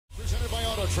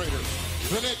perpetrator.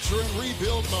 The Knicks are in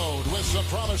rebuild mode with some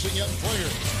promising young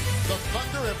players. The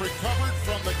Thunder have recovered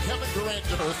from the Kevin Durant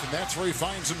earth, and that's where he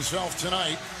finds himself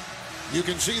tonight. You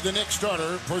can see the Knicks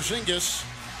starter, Porzingis,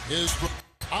 is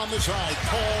on the side.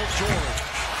 Paul George.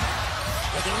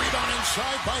 With the rebound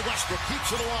inside by Westbrook.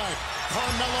 Keeps it alive.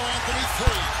 Carmelo Anthony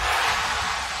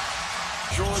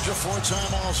 3. George, a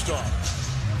four-time All-Star.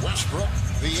 Westbrook,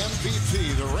 the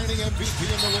MVP, the reigning MVP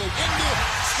in the league. India,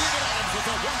 Steven Adams with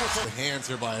a wonderful hands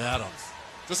here by Adams.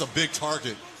 Just a big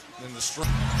target in the strike.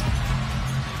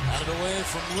 Out of the way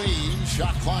from Lee.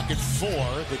 Shot clock at 4.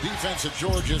 The defense of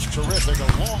George is terrific. A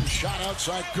long shot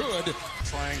outside. Good.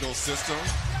 Triangle system.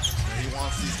 He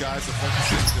wants these guys to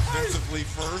focus in defensively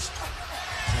first.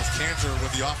 As Cantor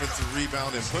with the offensive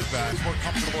rebound and putback. He's more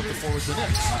comfortable at the forward than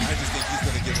Knicks. I just think he's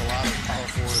going to give a lot of power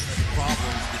forward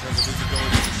problems because of his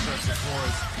ability to stretch the floor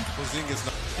as Porzingis.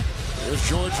 There's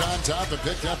George on top and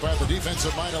picked up by the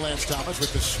defensive mind of Lance Thomas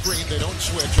with the screen. They don't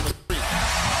switch. And the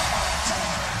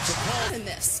in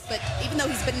this, but even though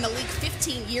he's been in the league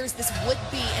 15 years, this would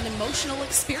be an emotional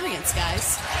experience,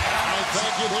 guys.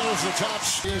 Thank you. There's the top.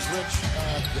 Here's Rich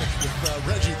with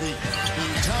Reggie. The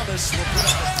Thomas will put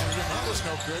up a three. That was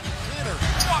no good. Cantor.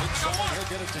 He'll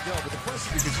get it to go. But the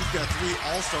question because you've got 3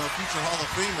 All-Star future Hall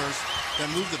of Famers that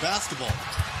move the basketball.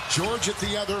 George at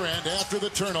the other end after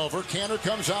the turnover. Cantor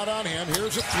comes out on him.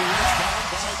 Here's a 3. It's down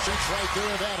by Chicks right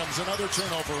there of Adams. Another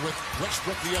turnover with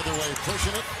Westbrook the other way,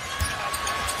 pushing it.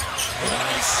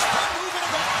 Nice.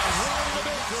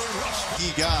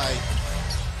 Key guy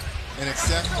and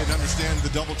accept and understand the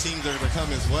double teams that are going to come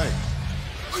his way.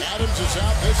 Adams is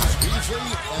out. This is Beasley.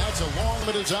 And that's a long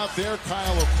but is out there.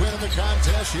 Kyle O'Quinn in the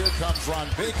contest. Here comes Ron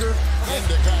Baker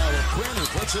into Kyle O'Quinn, who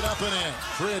puts it up and in.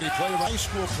 Pretty player, high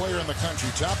school player in the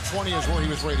country. Top 20 is where he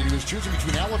was rated. He was choosing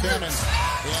between Alabama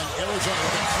and Arizona.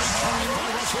 With a great try by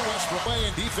Russell Westbrook.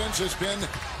 And defense has been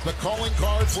the calling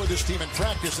card for this team in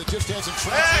practice. It just hasn't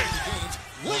translated to games.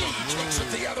 Lee takes it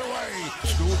the other way.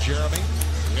 School Jeremy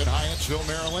in Hyattsville,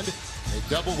 Maryland. They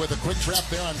double with a quick trap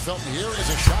there on Felton. Here is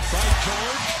a shot by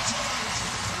George.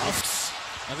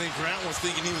 I think Grant was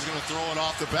thinking he was going to throw it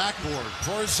off the backboard.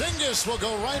 Porzingis will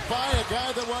go right by a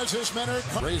guy that was his mentor.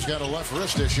 Ray's got a left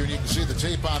wrist issue, and you can see the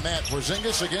tape on that.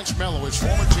 Porzingis against Melo, his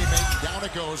former teammate. Down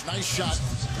it goes. Nice shot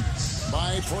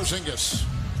by Porzingis.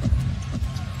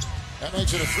 That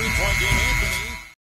makes it a 3-point game, Anthony.